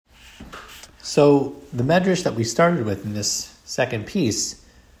So the medrash that we started with in this second piece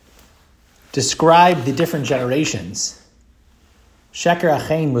described the different generations. Sheker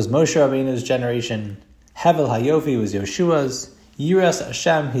Achain was Moshe Rabbeinu's generation. Hevel Hayofi was Yoshua's. Yiras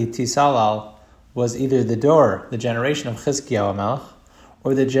Hashem Tisalal was either the generation of Chizkiyahu HaMelech,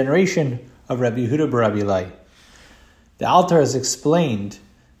 or the generation of Rav Yehuda bar Ilai. The Alter has explained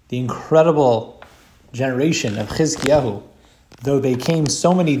the incredible generation of Chizkiyahu. Though they came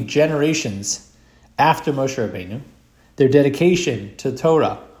so many generations after Moshe Rabbeinu, their dedication to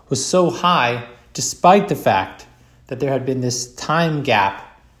Torah was so high, despite the fact that there had been this time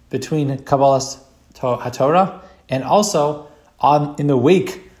gap between Kabbalas HaTorah and also in the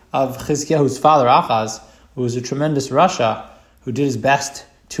wake of Chizkiyahu's father Achaz, who was a tremendous Rasha, who did his best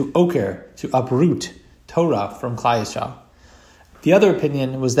to uproot Torah from Klal Yisrael. The other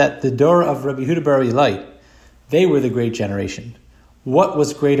opinion was that the Dor of Rav Yehuda bar Ilai, they were the great generation. What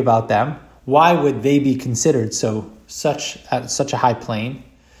was great about them? Why would they be considered at such a high plane?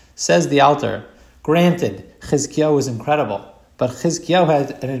 Says the Alter, granted, Chizkiyahu was incredible, but Chizkiyahu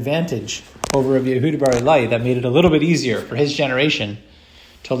had an advantage over Rav Yehuda bar Ilai that made it a little bit easier for his generation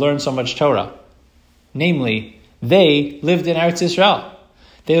to learn so much Torah. Namely, they lived in Eretz Yisrael.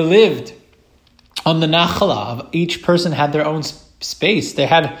 They lived on the Nachala. Each person had their own space. They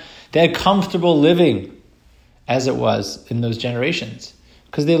had comfortable living, as it was in those generations,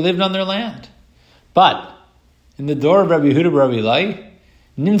 because they lived on their land. But in the door of Rabbi Yehuda bar Ilai,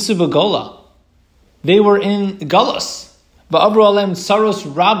 Nimsu B'Gola, they were in Galus. V'Avru Alem Saros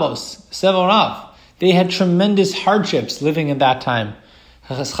Rabos Sevorav. They had tremendous hardships living in that time.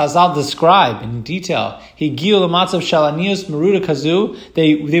 Chazal describe in detail. Higiu l'matzav shalanius meruda kazu.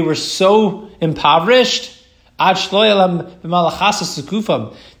 They were so impoverished. Ad shloyalam b'malachas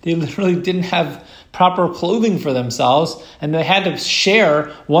sukufam. They literally didn't have proper clothing for themselves, and they had to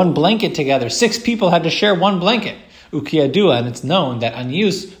share one blanket together. 6 people had to share one blanket. Ukiyadua, and it's known that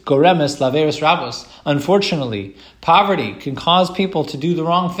anius goremes laveris rabos. Unfortunately, poverty can cause people to do the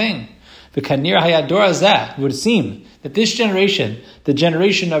wrong thing. V'kanir hayador azeh, would seem that this generation, the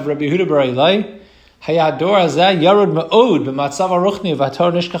generation of Rabbi Yehuda bar Ilai, hayador azeh yarod ma'od b'matzav aruchni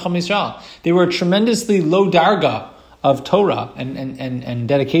v'ator nishkacham Yisrael. They were tremendously low darga of Torah and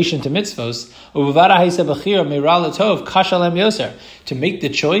dedication to mitzvos. To make the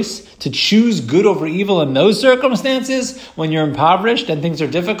choice, to choose good over evil in those circumstances, when you're impoverished and things are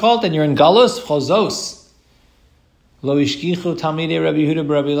difficult and you're in galus, chozos. Lo ishkichu talmidei Rabbi Yehuda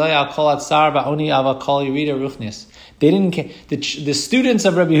bar Ilai al kol atzar ba'oni ava kol yirida ruchnis. They didn't. The students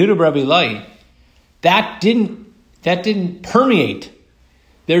of Rabbi Yehuda bar Ilai, that didn't permeate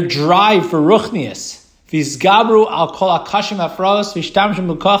their drive for ruchnius. Vizgabru al kol akashim afros v'shtamshim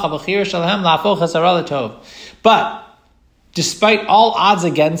b'koach HaBechira shalhem la'afoch hasara l'tov. But despite all odds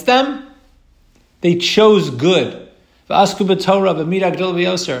against them, they chose good. V'asku b'Torah b'midah gdol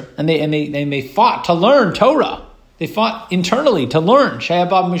v'yoser, and they fought to learn Torah. They fought internally to learn.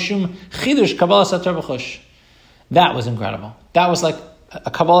 Shayabab mishum chidush kabbalas haTorah b'chush. That was incredible. That was like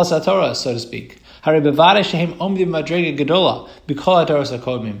a kabbalas haTorah, so to speak.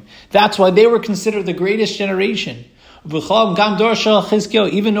 That's why they were considered the greatest generation. Even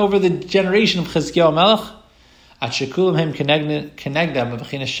over the generation of Chizkiyahu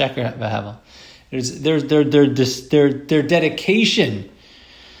HaMelech. Their dedication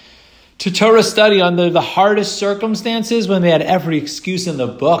to Torah study under the hardest circumstances, when they had every excuse in the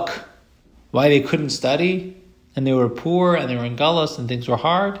book why they couldn't study, and they were poor, and they were in galus, and things were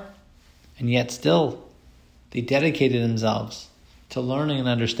hard. And yet still, they dedicated themselves to learning and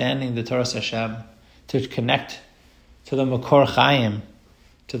understanding the Torah Hashem, to connect to the Makor Chaim,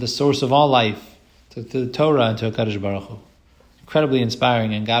 to the source of all life, to the Torah and to HaKadosh Baruch Hu. Incredibly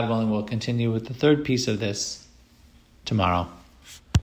inspiring, and God willing, we'll continue with the third piece of this tomorrow.